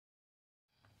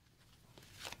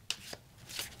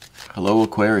Hello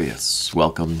Aquarius,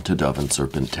 welcome to Dove and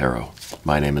Serpent Tarot.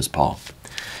 My name is Paul.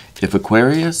 If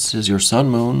Aquarius is your sun,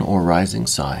 moon, or rising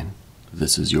sign,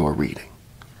 this is your reading.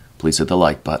 Please hit the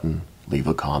like button, leave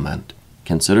a comment,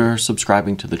 consider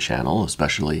subscribing to the channel,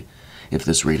 especially if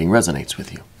this reading resonates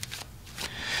with you.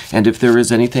 And if there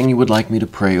is anything you would like me to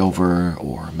pray over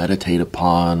or meditate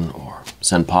upon or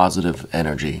send positive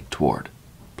energy toward,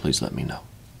 please let me know.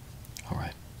 All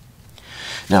right.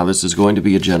 Now, this is going to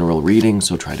be a general reading,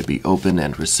 so try to be open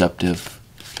and receptive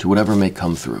to whatever may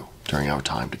come through during our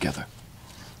time together.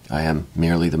 I am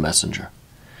merely the messenger.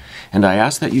 And I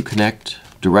ask that you connect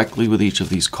directly with each of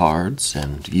these cards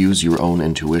and use your own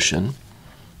intuition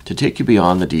to take you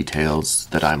beyond the details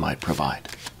that I might provide.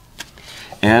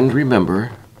 And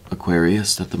remember,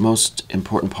 Aquarius, that the most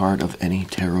important part of any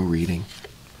tarot reading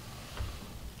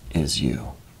is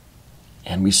you.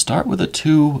 And we start with a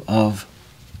Two of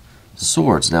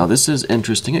Swords. Now, this is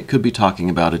interesting. It could be talking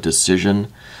about a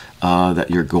decision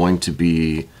that you're going to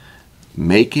be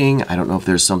making. I don't know if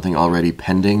there's something already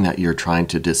pending that you're trying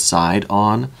to decide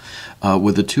on.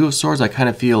 With the Two of Swords, I kind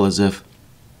of feel as if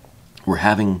we're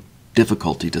having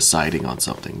difficulty deciding on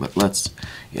something. But let's,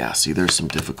 see, there's some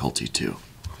difficulty too.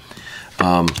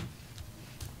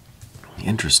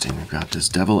 Interesting. We've got this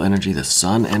Devil energy, the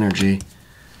Sun energy.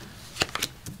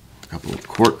 A couple of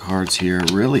Court cards here.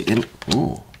 Really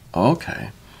ooh.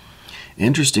 Okay.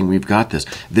 Interesting, we've got this.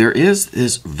 There is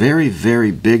this very, very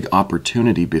big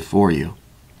opportunity before you.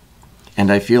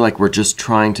 And I feel like we're just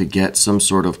trying to get some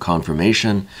sort of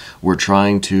confirmation. We're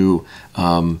trying to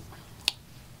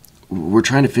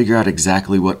figure out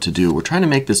exactly what to do. We're trying to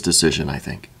make this decision, I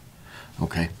think.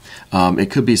 Okay.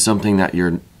 It could be something that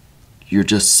you're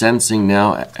just sensing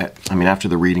now. I mean, after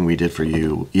the reading we did for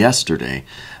you yesterday,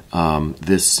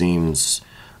 this seems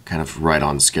kind of right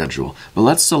on schedule. But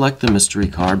let's select the mystery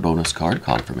card, bonus card,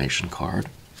 confirmation card.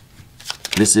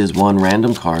 This is one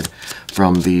random card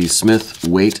from the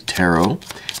Smith-Waite Tarot,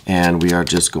 and we are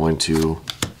just going to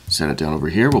set it down over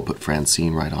here. We'll put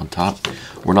Francine right on top.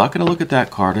 We're not going to look at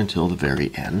that card until the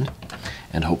very end,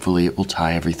 and hopefully it will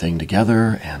tie everything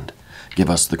together and give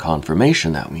us the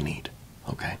confirmation that we need.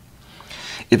 Okay.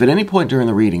 If at any point during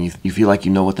the reading you feel like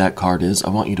you know what that card is, I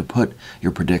want you to put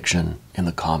your prediction in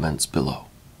the comments below.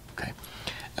 Okay.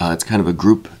 It's kind of a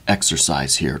group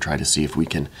exercise here. Try to see if we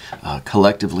can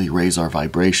collectively raise our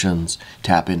vibrations,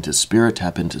 tap into spirit,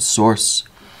 tap into source,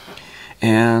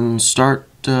 and start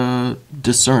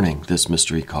discerning this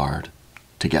mystery card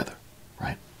together,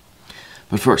 right?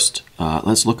 But first,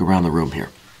 let's look around the room here.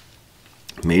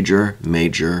 Major,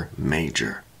 major,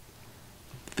 major.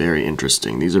 Very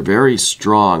interesting. These are very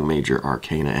strong major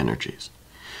arcana energies.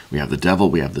 We have the Devil,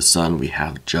 we have the Sun, we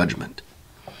have Judgment.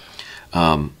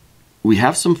 We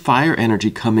have some fire energy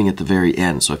coming at the very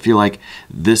end, so I feel like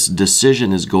this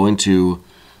decision is going to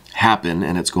happen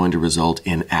and it's going to result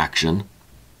in action.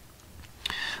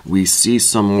 We see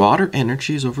some water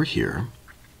energies over here.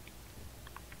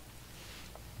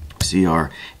 We see our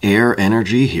air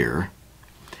energy here,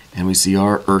 and we see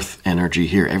our earth energy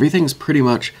here. Everything's pretty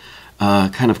much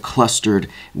kind of clustered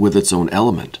with its own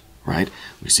element, right?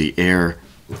 We see air,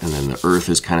 and then the earth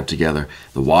is kind of together,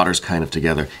 the water's kind of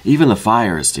together, even the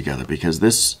fire is together, because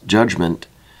this Judgment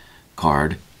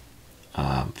card,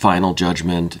 Final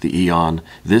Judgment, the Eon,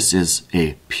 this is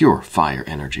a pure fire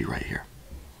energy right here.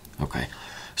 Okay,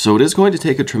 so it is going to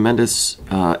take a tremendous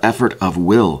effort of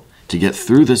will to get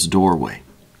through this doorway,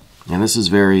 and this is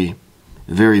very,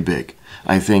 very big.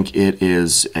 I think it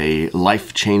is a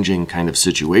life-changing kind of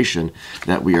situation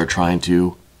that we are trying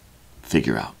to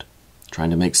figure out.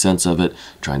 Trying to make sense of it,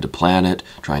 trying to plan it,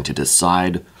 trying to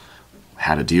decide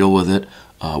how to deal with it,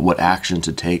 what action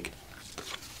to take.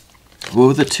 Well,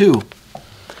 with the Two,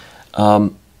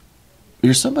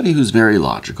 you're somebody who's very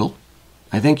logical.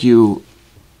 I think you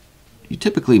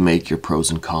typically make your pros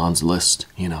and cons list,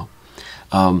 you know.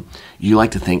 You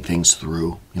like to think things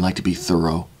through. You like to be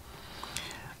thorough.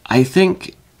 I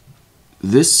think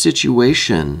this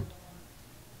situation,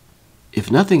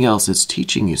 if nothing else, it's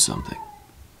teaching you something.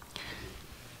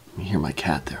 You hear my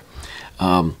cat there.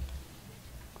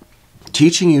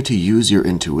 Teaching you to use your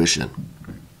intuition.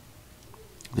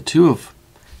 The Two of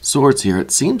Swords here,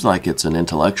 it seems like it's an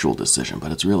intellectual decision,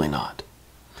 but it's really not.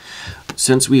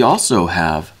 Since we also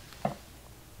have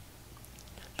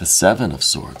the Seven of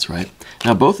Swords, right?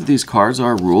 Now, both of these cards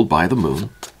are ruled by the moon.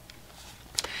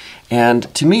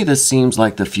 And to me, this seems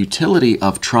like the futility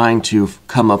of trying to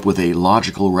come up with a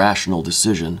logical, rational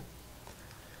decision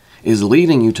is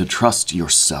leading you to trust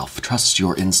yourself, trust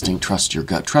your instinct, trust your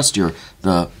gut, trust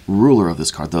the ruler of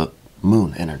this card, the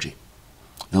moon energy,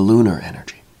 the lunar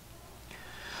energy.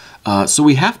 So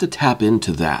we have to tap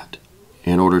into that.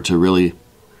 in order to really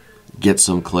get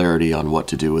some clarity on what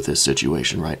to do with this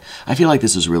situation, right? I feel like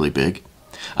this is really big.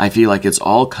 I feel like it's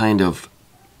all kind of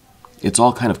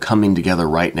coming together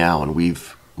right now, and we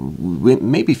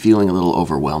may be feeling a little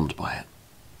overwhelmed by it.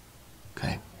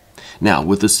 Okay. Now,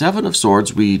 with the Seven of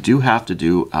Swords, we do have to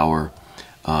do our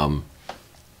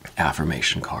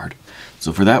affirmation card.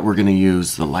 So for that, we're going to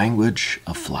use the language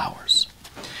of flowers.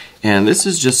 And this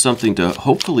is just something to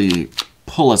hopefully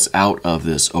pull us out of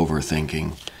this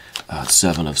overthinking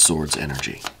Seven of Swords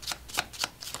energy.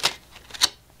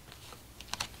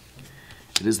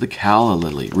 It is the Calla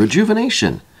Lily.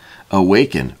 Rejuvenation.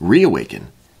 Awaken, reawaken,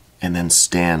 and then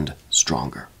stand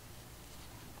stronger.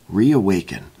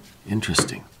 Reawaken.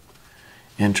 Interesting.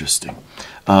 Interesting.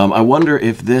 I wonder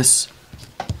if this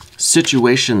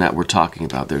situation that we're talking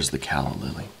about, there's the Calla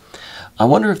Lily. I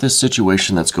wonder if this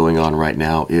situation that's going on right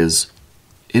now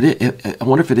I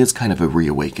wonder if it is kind of a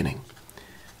reawakening.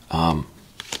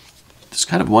 It's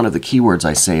kind of one of the keywords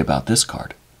I say about this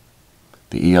card.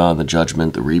 The Eon, the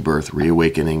Judgment, the Rebirth,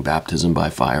 Reawakening, Baptism by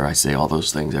Fire. I say all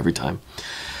those things every time.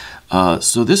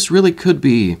 So this really could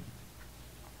be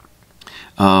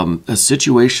a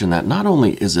situation that not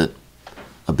only is it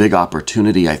a big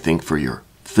opportunity, I think, for your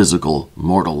physical,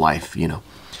 mortal life,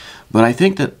 but I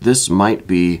think that this might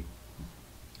be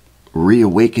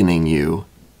reawakening you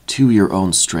to your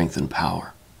own strength and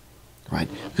power, right?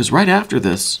 Because right after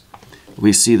this,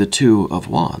 we see the Two of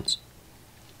Wands.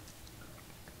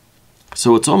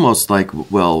 So it's almost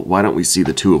like, well, why don't we see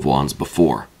the Two of Wands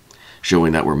before?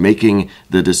 Showing that we're making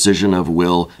the decision of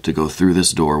will to go through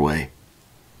this doorway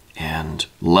and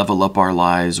level up our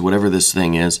lives. Whatever this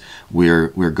thing is, we're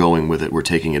going with it. We're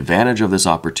taking advantage of this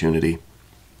opportunity.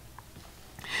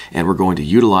 And we're going to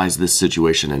utilize this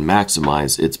situation and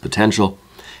maximize its potential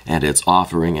and its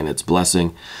offering and its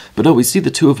blessing. But no, we see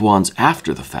the Two of Wands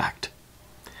after the fact.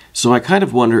 So I kind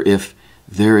of wonder if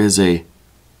there is a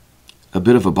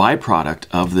bit of a byproduct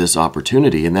of this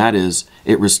opportunity, and that is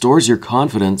it restores your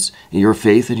confidence, your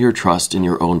faith, and your trust in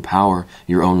your own power,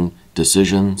 your own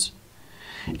decisions.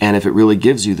 And if it really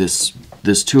gives you this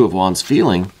Two of Wands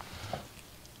feeling,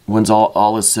 when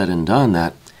all is said and done,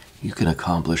 that you can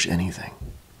accomplish anything,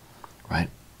 right?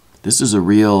 This is a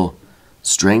real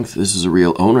strength. This is a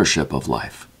real ownership of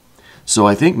life. So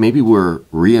I think maybe we're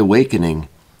reawakening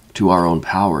to our own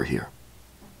power here,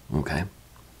 okay?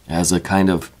 As a kind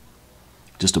of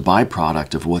just a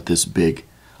byproduct of what this big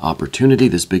opportunity,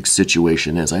 this big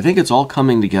situation is. I think it's all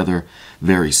coming together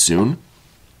very soon.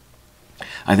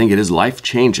 I think it is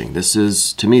life-changing.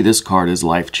 To me, this card is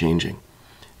life-changing.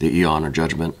 The Eon, or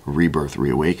Judgment, Rebirth,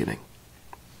 Reawakening.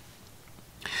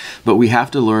 But we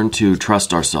have to learn to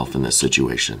trust ourselves in this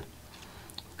situation,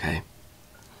 okay?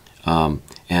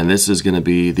 And this is going to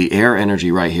be, the air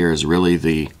energy right here is really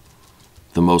the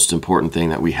most important thing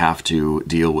that we have to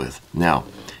deal with. Now,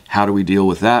 how do we deal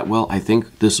with that? Well, I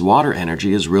think this water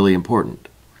energy is really important.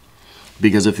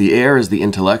 Because if the air is the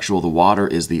intellectual, the water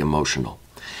is the emotional.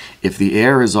 If the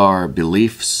air is our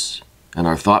beliefs and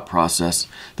our thought process,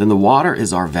 then the water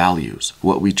is our values,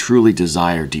 what we truly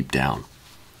desire deep down.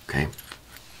 Okay?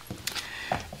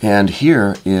 And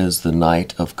here is the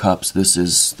Knight of Cups. This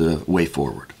is the way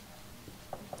forward.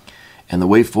 And the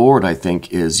way forward, I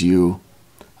think, is you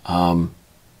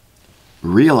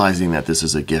realizing that this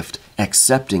is a gift,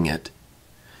 accepting it,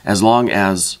 as long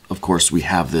as, of course, we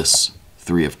have this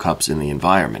Three of Cups in the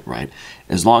environment, right?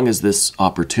 As long as this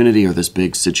opportunity or this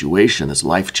big situation, this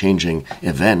life-changing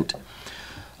event,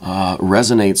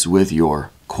 resonates with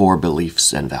your core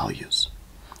beliefs and values,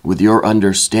 with your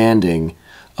understanding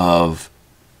of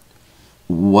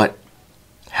what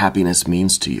happiness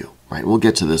means to you, right? We'll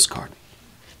get to this card.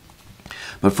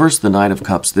 But first, the Knight of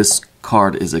Cups. This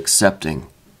card is accepting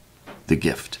the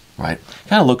gift, right?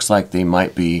 Kind of looks like they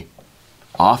might be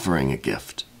offering a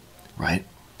gift, right?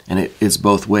 And it's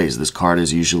both ways. This card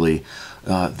is usually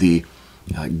the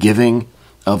giving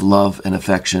of love and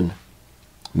affection,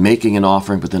 making an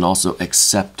offering, but then also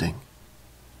accepting.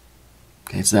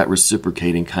 Okay, it's that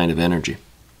reciprocating kind of energy.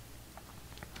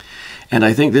 And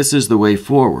I think this is the way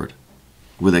forward,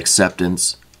 with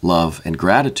acceptance, love, and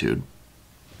gratitude.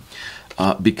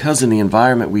 Because in the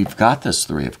environment, we've got this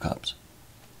Three of Cups.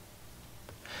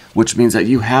 Which means that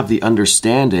you have the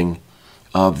understanding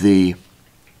of the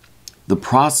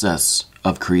process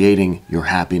of creating your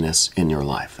happiness in your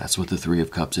life. That's what the Three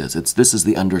of Cups is. This is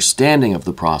the understanding of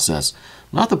the process,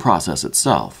 not the process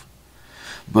itself.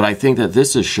 But I think that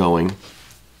this is showing,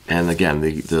 and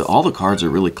again, all the cards are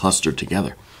really clustered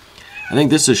together. I think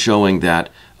this is showing that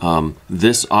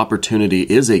this opportunity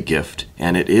is a gift,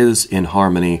 and it is in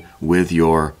harmony with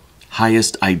your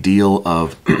highest ideal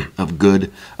of, of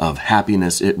good, of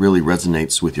happiness, it really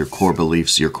resonates with your core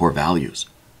beliefs, your core values.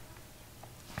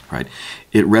 Right?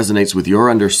 It resonates with your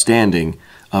understanding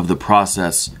of the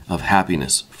process of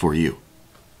happiness for you.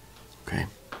 Okay?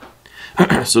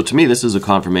 So to me, this is a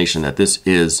confirmation that this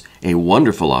is a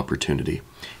wonderful opportunity.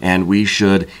 And we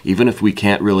should, even if we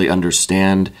can't really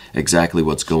understand exactly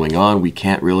what's going on, we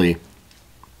can't really,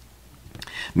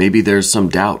 maybe there's some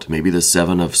doubt. Maybe the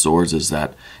Seven of Swords is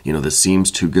that, this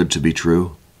seems too good to be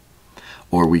true.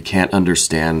 Or we can't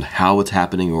understand how it's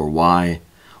happening or why,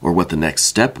 or what the next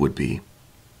step would be.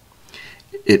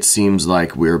 It seems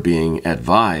like we're being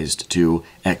advised to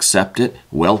accept it,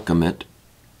 welcome it,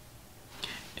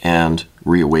 and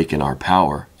reawaken our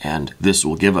power. And this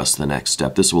will give us the next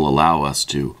step. This will allow us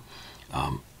to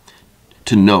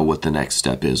know what the next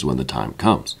step is when the time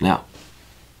comes. Now,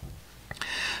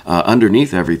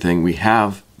 underneath everything, we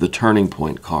have the Turning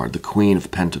Point card, the Queen of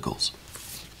Pentacles.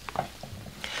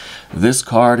 This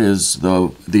card is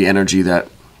the energy that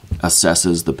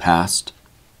assesses the past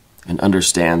and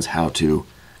understands how to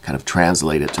kind of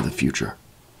translate it to the future,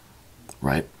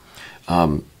 right?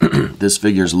 This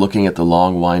figure is looking at the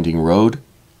long winding road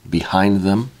behind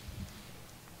them,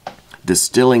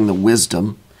 distilling the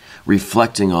wisdom,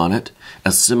 reflecting on it,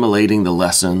 assimilating the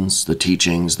lessons, the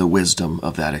teachings, the wisdom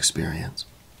of that experience.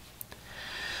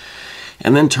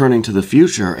 And then turning to the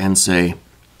future and say,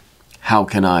 how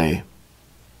can I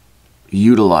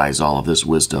utilize all of this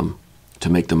wisdom to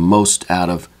make the most out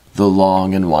of the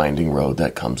long and winding road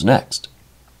that comes next?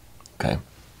 Okay.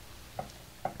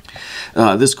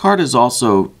 This card is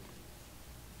also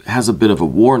has a bit of a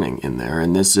warning in there,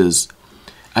 and this is,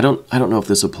 I don't know if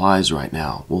this applies right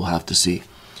now. We'll have to see.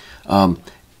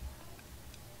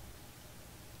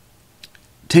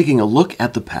 Taking a look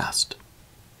at the past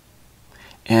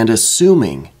and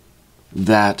assuming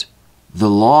that the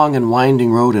long and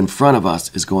winding road in front of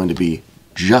us is going to be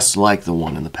just like the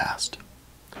one in the past,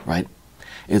 right?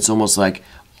 It's almost like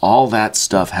all that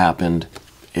stuff happened.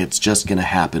 It's just going to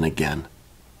happen again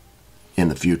in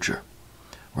the future,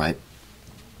 right?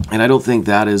 And I don't think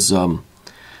that is,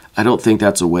 I don't think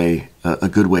that's a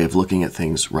good way of looking at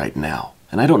things right now.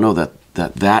 And I don't know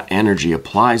that energy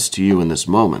applies to you in this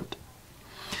moment.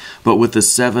 But with the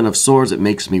Seven of Swords, it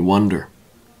makes me wonder,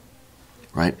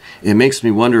 right? It makes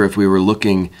me wonder if we were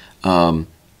looking,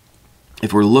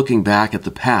 if we're looking back at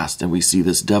the past and we see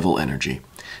this devil energy.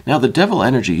 Now, the devil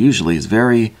energy usually is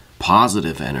very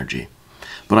positive energy.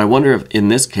 But I wonder if, in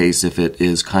this case, if it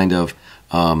is kind of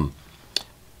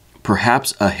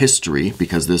perhaps a history,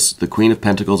 because the Queen of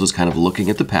Pentacles is kind of looking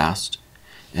at the past,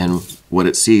 and what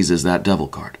it sees is that devil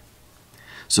card.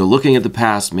 So looking at the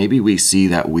past, maybe we see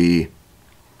that we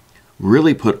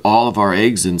really put all of our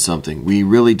eggs in something. We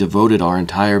really devoted our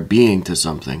entire being to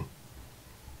something.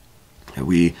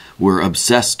 We were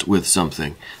obsessed with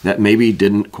something that maybe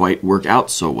didn't quite work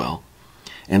out so well.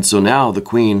 And so now the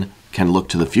Queen can look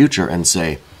to the future and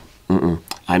say,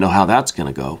 I know how that's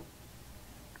going to go.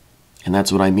 And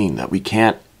that's what I mean, that we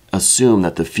can't assume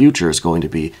that the future is going to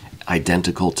be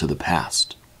identical to the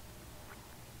past.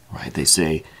 Right? They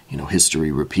say,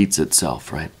 history repeats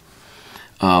itself, right?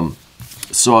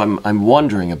 So I'm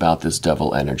wondering about this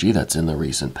devil energy that's in the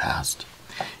recent past.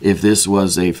 If this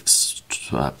was a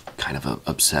kind of an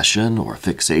obsession or a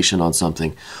fixation on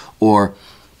something, or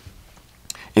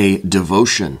a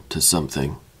devotion to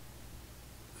something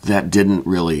that didn't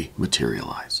really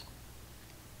materialize.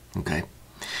 Okay?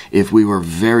 If we were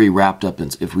very wrapped up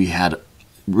in, if we had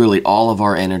really all of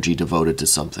our energy devoted to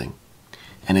something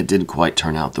and it didn't quite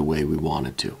turn out the way we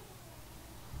wanted to.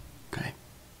 Okay?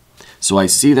 So I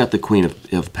see that the Queen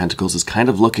of Pentacles is kind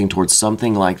of looking towards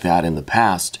something like that in the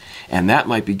past, and that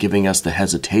might be giving us the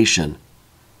hesitation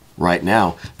right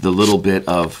now, the little bit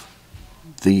of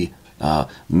the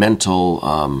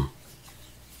mental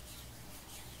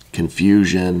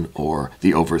confusion or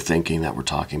the overthinking that we're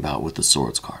talking about with the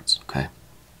Swords cards, okay?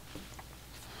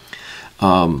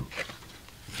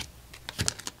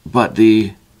 But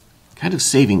the kind of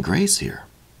saving grace here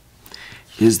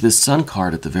is this Sun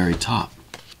card at the very top,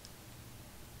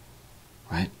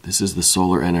 right? This is the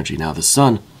solar energy. Now, the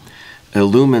Sun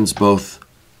illumines both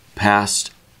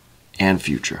past and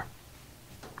future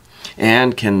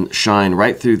and can shine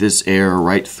right through this air,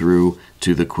 right through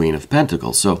to the Queen of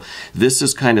Pentacles. So this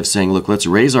is kind of saying, look, let's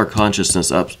raise our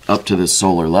consciousness up to this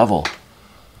solar level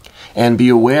and be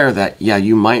aware that, yeah,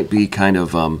 you might be kind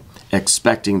of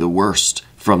expecting the worst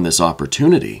from this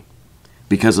opportunity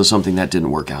because of something that didn't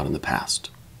work out in the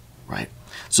past, right?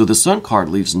 So the Sun card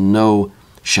leaves no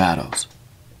shadows.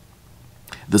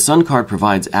 The Sun card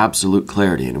provides absolute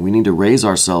clarity, and we need to raise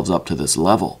ourselves up to this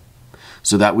level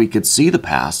so that we could see the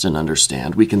past and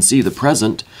understand. We can see the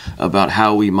present about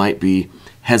how we might be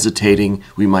hesitating,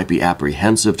 we might be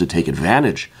apprehensive to take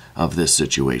advantage of this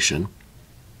situation.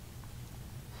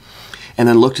 And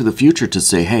then look to the future to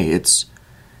say, hey, it's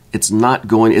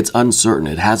uncertain,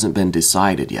 it hasn't been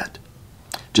decided yet.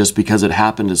 Just because it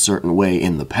happened a certain way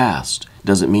in the past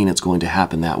doesn't mean it's going to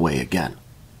happen that way again.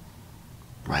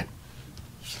 Right?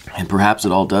 And perhaps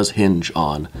it all does hinge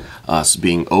on us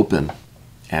being open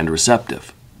and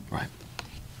receptive. Right?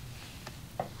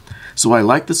 So I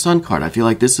like the Sun card. I feel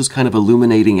like this is kind of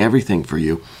illuminating everything for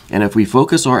you. And if we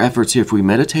focus our efforts here, if we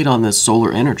meditate on this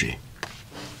solar energy,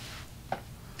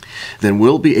 then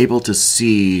we'll be able to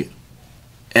see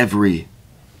every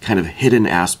kind of hidden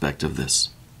aspect of this.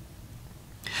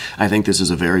 I think this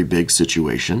is a very big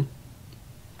situation.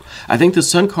 I think the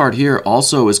Sun card here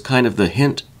also is kind of the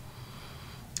hint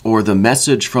or the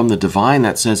message from the divine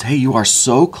that says, hey, you are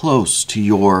so close to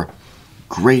your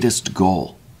greatest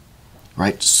goal,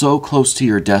 right? So close to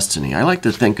your destiny. I like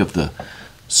to think of the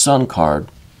Sun card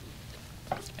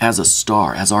as a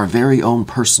star, as our very own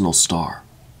personal star,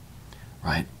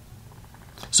 right?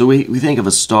 So we think of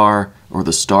a star or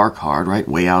the star card, right?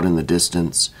 Way out in the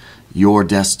distance. Your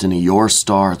destiny, your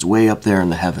star, it's way up there in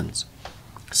the heavens.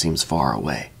 Seems far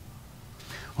away.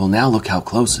 Well, now look how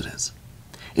close it is.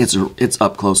 It's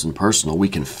up close and personal. We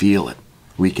can feel it.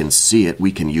 We can see it.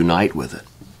 We can unite with it.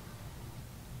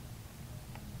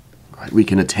 Right? We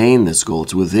can attain this goal.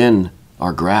 It's within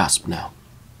our grasp now.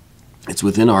 It's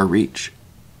within our reach.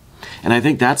 And I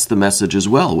think that's the message as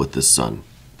well with the sun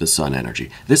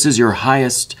energy. This is your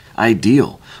highest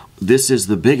ideal. This is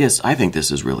the biggest. I think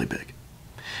this is really big.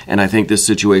 And I think this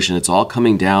situation, it's all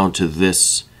coming down to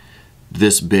this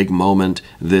big moment,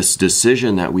 this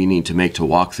decision that we need to make to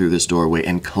walk through this doorway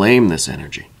and claim this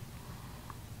energy.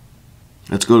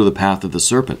 Let's go to the path of the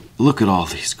serpent. Look at all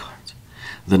these cards.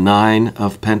 The Nine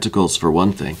of Pentacles, for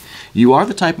one thing. You are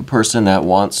the type of person that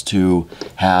wants to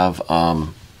have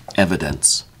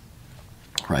evidence,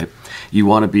 right? You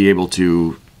want to be able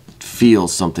to feel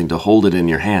something, to hold it in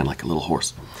your hand like a little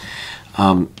horse.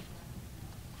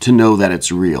 To know that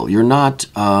it's real. You're not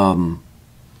a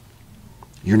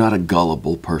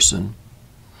gullible person.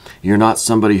 You're not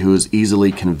somebody who is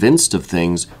easily convinced of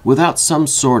things without some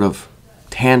sort of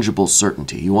tangible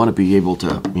certainty. You want to be able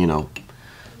to,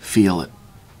 feel it.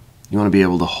 You want to be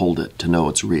able to hold it, to know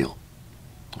it's real,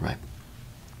 right?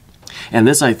 And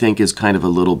this, I think, is kind of a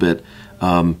little bit,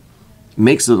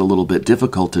 makes it a little bit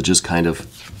difficult to just kind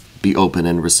of be open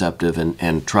and receptive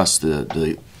and trust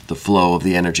the flow of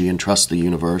the energy and trust the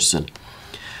universe. And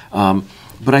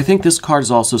but I think this card is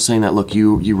also saying that, look,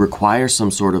 you require some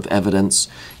sort of evidence.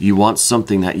 You want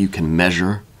something that you can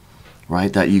measure,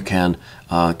 right? That you can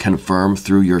confirm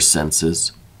through your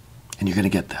senses. And you're going to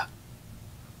get that,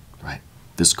 right?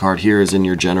 This card here is in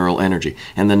your general energy.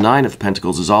 And the Nine of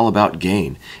Pentacles is all about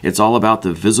gain. It's all about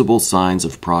the visible signs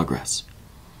of progress.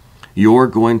 You're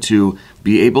going to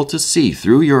be able to see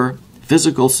through your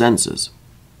physical senses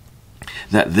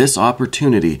that this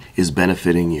opportunity is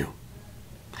benefiting you,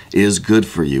 is good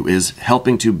for you, is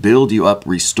helping to build you up,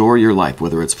 restore your life,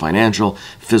 whether it's financial,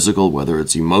 physical, whether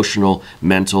it's emotional,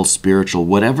 mental, spiritual,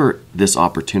 whatever this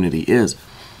opportunity is.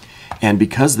 And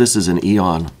because this is an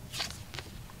eon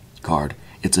card,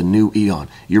 it's a new eon.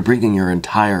 You're bringing your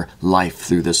entire life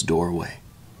through this doorway.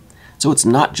 So it's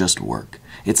not just work.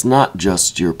 It's not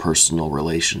just your personal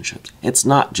relationships. It's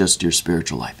not just your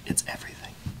spiritual life. It's everything.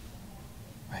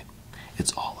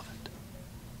 It's all of it,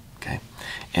 okay?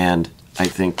 And I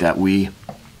think that we've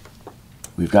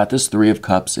got this Three of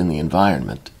Cups in the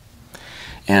environment.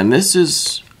 And this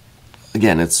is,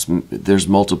 again, there's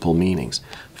multiple meanings.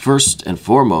 First and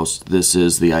foremost, this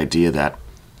is the idea that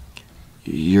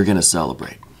you're going to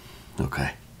celebrate,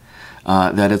 okay?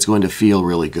 That it's going to feel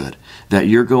really good. That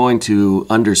you're going to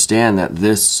understand that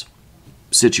this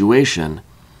situation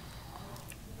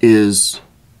is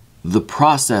the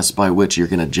process by which you're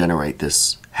going to generate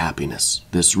this happiness,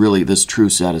 this true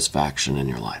satisfaction in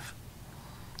your life.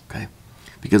 Okay?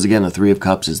 Because again, the Three of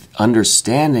Cups is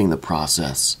understanding the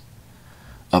process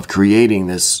of creating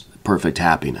this perfect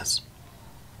happiness.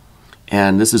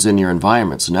 And this is in your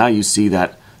environment. So now you see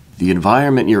that the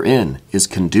environment you're in is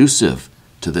conducive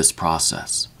to this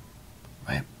process.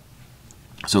 Right?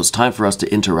 So it's time for us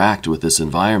to interact with this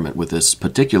environment, with this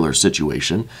particular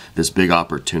situation, this big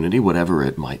opportunity, whatever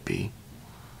it might be.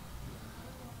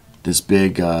 This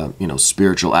big,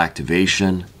 spiritual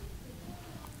activation,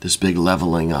 this big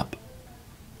leveling up,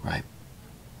 right?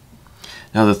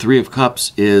 Now, the Three of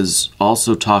Cups is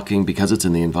also talking, because it's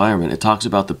in the environment, it talks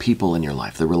about the people in your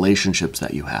life, the relationships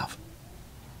that you have,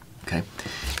 Okay?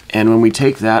 And when we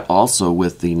take that also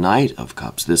with the Knight of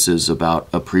Cups, this is about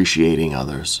appreciating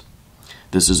others.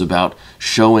 This is about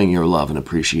showing your love and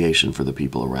appreciation for the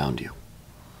people around you.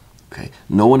 Okay?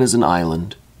 No one is an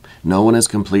island. No one is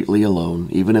completely alone,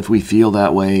 even if we feel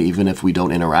that way, even if we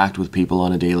don't interact with people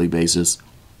on a daily basis.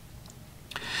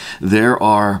 There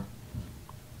are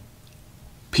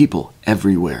people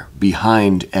everywhere,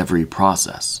 behind every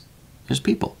process. There's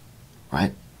people,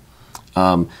 right?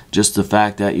 Just the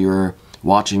fact that you're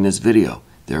watching this video,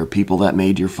 there are people that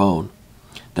made your phone,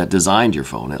 that designed your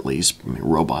phone at least. I mean,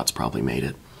 robots probably made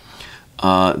it.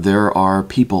 There are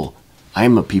people.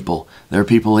 I'm a people. There are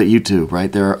people at YouTube,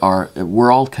 right?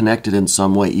 We're all connected in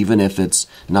some way, even if it's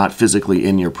not physically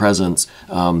in your presence.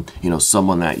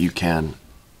 Someone that you can,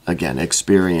 again,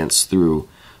 experience through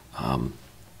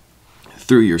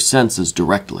your senses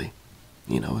directly.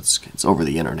 It's over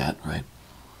the internet, right?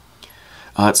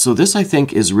 So this, I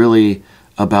think, is really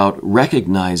about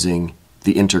recognizing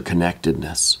the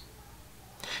interconnectedness.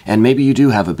 And maybe you do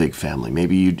have a big family.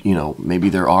 Maybe maybe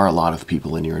there are a lot of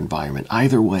people in your environment.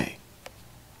 Either way,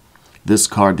 this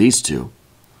card, these two,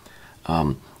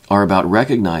 are about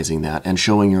recognizing that and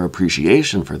showing your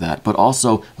appreciation for that, but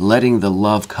also letting the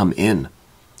love come in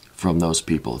from those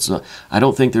people. So I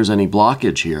don't think there's any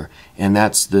blockage here, and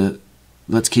let's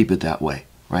keep it that way,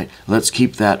 right? Let's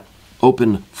keep that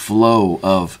open flow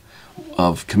of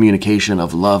communication,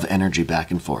 of love energy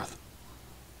back and forth.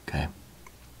 Okay?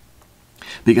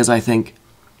 Because I think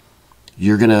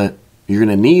you're gonna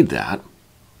need that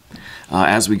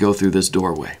as we go through this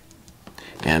doorway.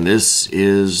 And this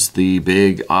is the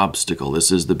big obstacle.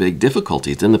 This is the big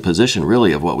difficulty. It's in the position,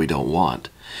 really, of what we don't want,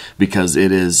 because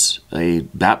it is a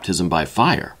baptism by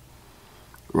fire,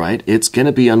 right? It's going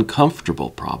to be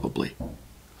uncomfortable, probably.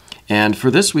 And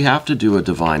for this, we have to do a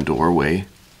divine doorway,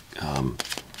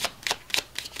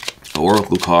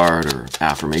 oracle card or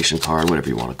affirmation card, whatever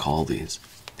you want to call these.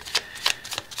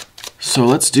 So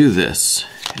let's do this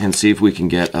and see if we can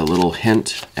get a little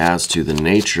hint as to the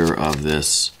nature of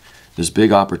this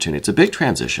big opportunity. It's a big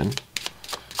transition.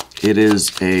 It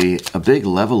is a big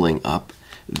leveling up.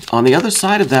 On the other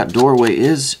side of that doorway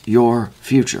is your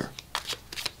future.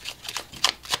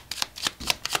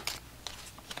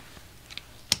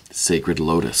 Sacred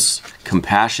Lotus.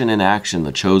 Compassion in action,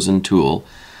 the chosen tool.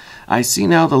 I see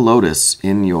now the lotus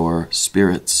in your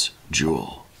spirit's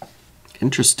jewel.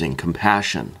 Interesting.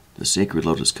 Compassion. The Sacred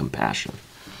Lotus, compassion.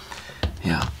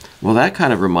 Yeah. Well, that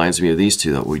kind of reminds me of these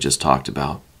two that we just talked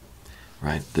about.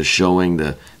 Right? The showing,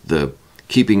 the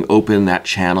keeping open that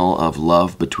channel of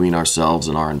love between ourselves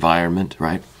and our environment,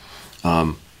 right?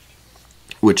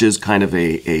 Which is kind of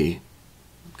a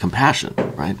compassion,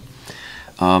 right?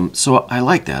 So I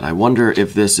like that. I wonder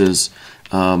if this is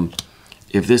an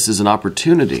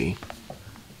opportunity,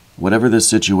 whatever this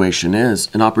situation is,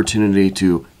 an opportunity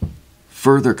to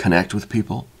further connect with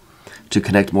people, to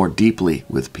connect more deeply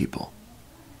with people.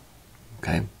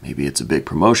 Okay, maybe it's a big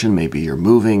promotion, maybe you're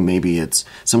moving, maybe it's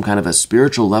some kind of a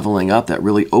spiritual leveling up that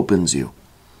really opens you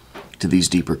to these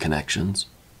deeper connections.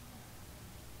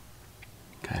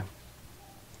 Okay.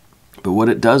 But what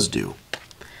it does do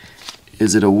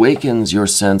is it awakens your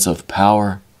sense of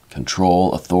power,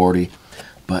 control, authority,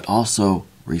 but also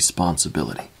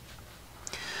responsibility.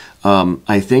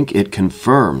 I think it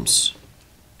confirms,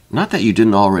 not that you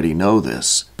didn't already know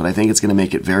this, but I think it's going to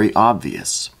make it very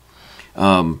obvious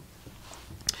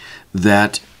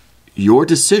that your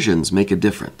decisions make a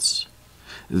difference,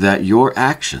 that your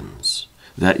actions,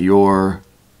 that your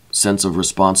sense of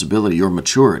responsibility, your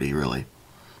maturity really,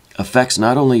 affects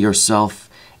not only yourself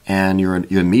and your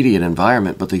immediate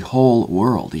environment, but the whole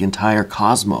world, the entire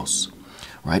cosmos,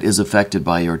 right, is affected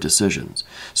by your decisions.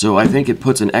 So I think it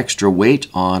puts an extra weight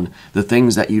on the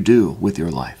things that you do with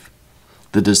your life,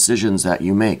 the decisions that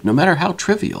you make, no matter how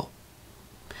trivial.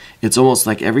 It's almost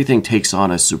like everything takes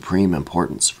on a supreme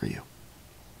importance for you.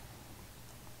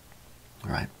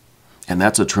 Right? And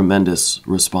that's a tremendous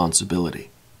responsibility.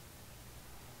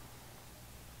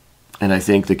 And I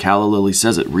think the calla lily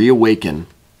says it, reawaken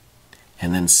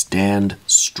and then stand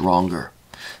stronger.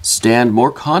 Stand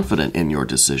more confident in your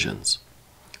decisions.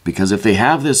 Because if they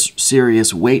have this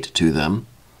serious weight to them,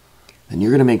 then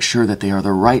you're going to make sure that they are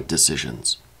the right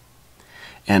decisions.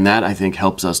 And that, I think,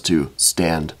 helps us to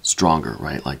stand stronger,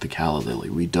 right? Like the calla lily.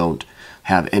 We don't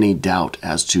have any doubt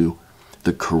as to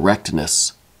the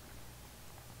correctness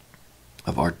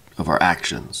of our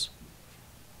actions.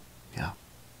 Yeah.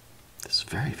 This is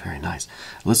very, very nice.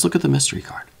 Let's look at the mystery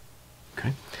card.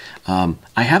 Okay.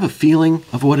 I have a feeling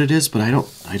of what it is, but I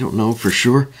don't know for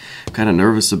sure. I'm kind of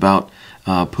nervous about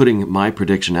putting my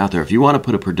prediction out there. If you want to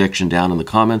put a prediction down in the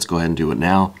comments, go ahead and do it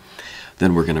now.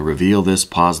 Then we're going to reveal this.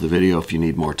 Pause the video if you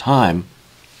need more time.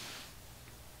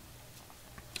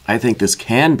 I think this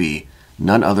can be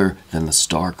none other than the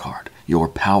Star card, your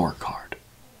power card.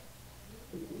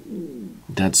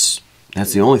 That's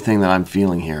the only thing that I'm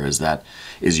feeling here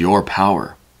is your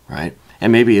power, right?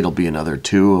 And maybe it'll be another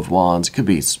Two of Wands. It could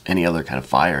be any other kind of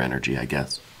fire energy, I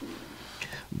guess.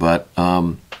 But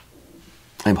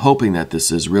I'm hoping that this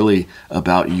is really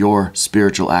about your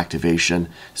spiritual activation,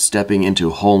 stepping into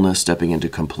wholeness, stepping into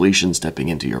completion, stepping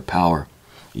into your power,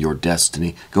 your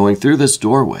destiny, going through this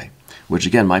doorway, which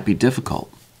again might be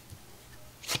difficult.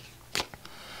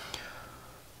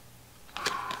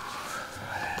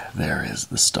 There is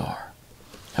the Star.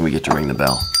 And we get to ring the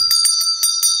bell.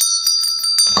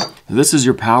 This is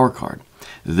your power card.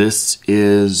 This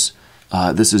is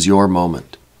your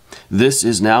moment. This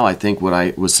is now, I think, what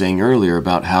I was saying earlier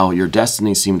about how your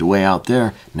destiny seemed way out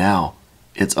there. Now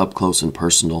it's up close and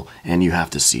personal, and you have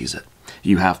to seize it.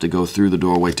 You have to go through the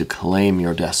doorway to claim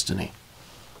your destiny.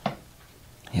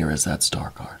 Here is that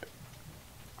Star card.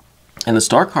 And the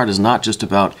Star card is not just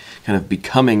about kind of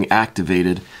becoming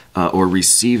activated or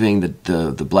receiving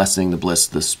the blessing, the bliss,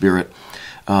 the spirit,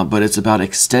 but it's about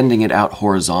extending it out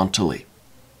horizontally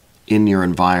in your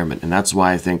environment. And that's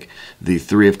why I think the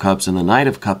Three of Cups and the Knight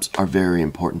of Cups are very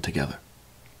important together.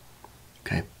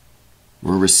 Okay?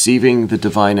 We're receiving the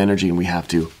divine energy, and we have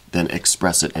to then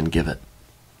express it and give it.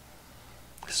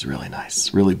 This is really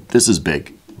nice. Really, this is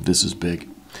big. This is big.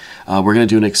 We're going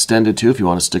to do an extended too. If you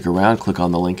want to stick around, click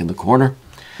on the link in the corner.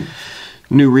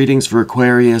 New readings for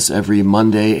Aquarius every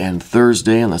Monday and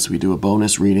Thursday, unless we do a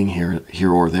bonus reading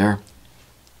here or there.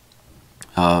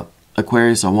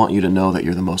 Aquarius, I want you to know that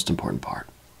you're the most important part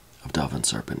of Dove and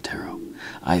Serpent Tarot.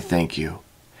 I thank you,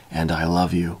 and I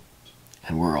love you,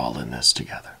 and we're all in this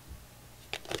together.